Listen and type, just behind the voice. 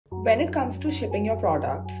When it comes to shipping your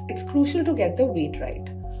products, it's crucial to get the weight right.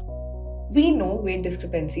 We know weight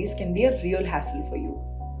discrepancies can be a real hassle for you,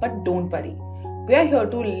 but don't worry. We are here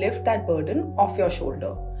to lift that burden off your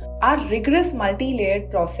shoulder. Our rigorous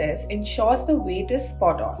multi-layered process ensures the weight is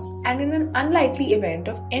spot on, and in an unlikely event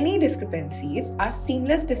of any discrepancies, our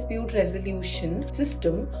seamless dispute resolution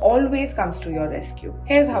system always comes to your rescue.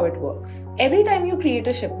 Here's how it works. Every time you create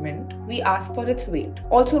a shipment, we ask for its weight,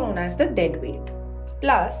 also known as the dead weight.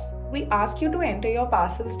 Plus, we ask you to enter your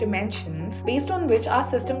parcel's dimensions based on which our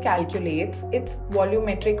system calculates its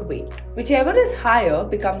volumetric weight. Whichever is higher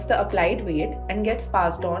becomes the applied weight and gets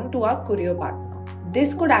passed on to our courier partner.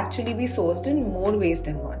 This could actually be sourced in more ways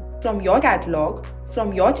than one. From your catalog,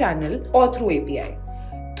 from your channel, or through API.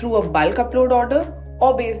 Through a bulk upload order,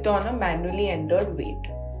 or based on a manually entered weight.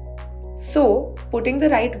 So, putting the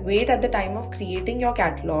right weight at the time of creating your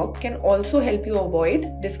catalog can also help you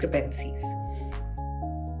avoid discrepancies.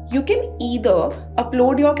 You can either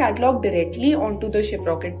upload your catalog directly onto the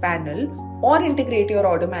Shiprocket panel or integrate your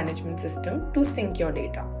order management system to sync your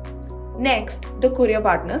data. Next, the courier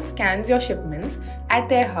partner scans your shipments at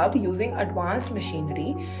their hub using advanced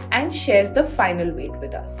machinery and shares the final weight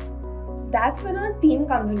with us. That's when our team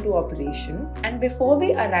comes into operation, and before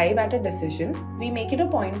we arrive at a decision, we make it a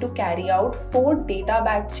point to carry out 4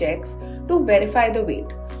 data-backed checks to verify the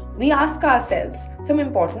weight. We ask ourselves some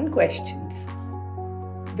important questions.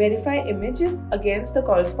 Verify images against the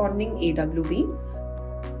corresponding AWB.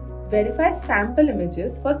 Verify sample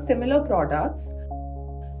images for similar products.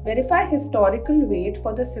 Verify historical weight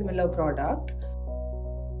for the similar product.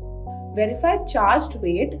 Verify charged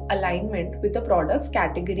weight alignment with the product's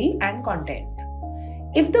category and content.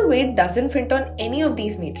 If the weight doesn't fit on any of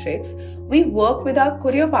these metrics, we work with our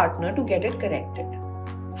courier partner to get it corrected.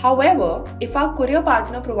 However, if our courier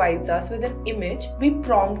partner provides us with an image, we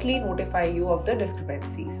promptly notify you of the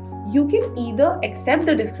discrepancies. You can either accept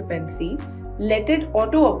the discrepancy, let it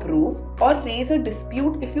auto-approve, or raise a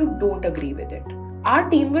dispute if you don't agree with it. Our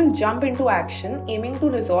team will jump into action aiming to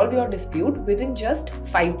resolve your dispute within just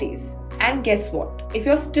 5 days. And guess what? If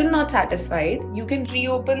you're still not satisfied, you can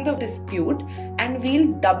reopen the dispute and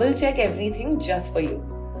we'll double check everything just for you.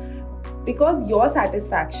 Because your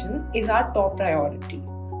satisfaction is our top priority.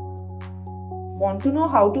 Want to know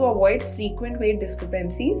how to avoid frequent weight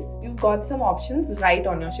discrepancies? You've got some options right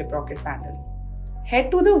on your Shiprocket panel.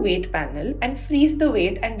 Head to the weight panel and freeze the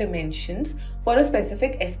weight and dimensions for a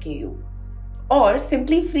specific SKU. Or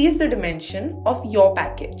simply freeze the dimension of your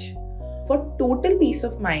package. For total peace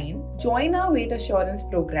of mind, join our weight assurance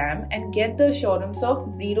program and get the assurance of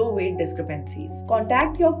 0 weight discrepancies.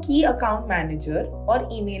 Contact your key account manager or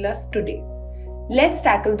email us today. Let's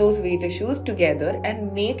tackle those weight issues together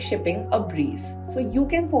and make shipping a breeze, so you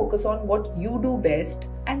can focus on what you do best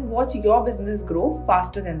and watch your business grow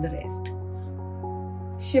faster than the rest.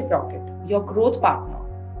 Shiprocket, your growth partner.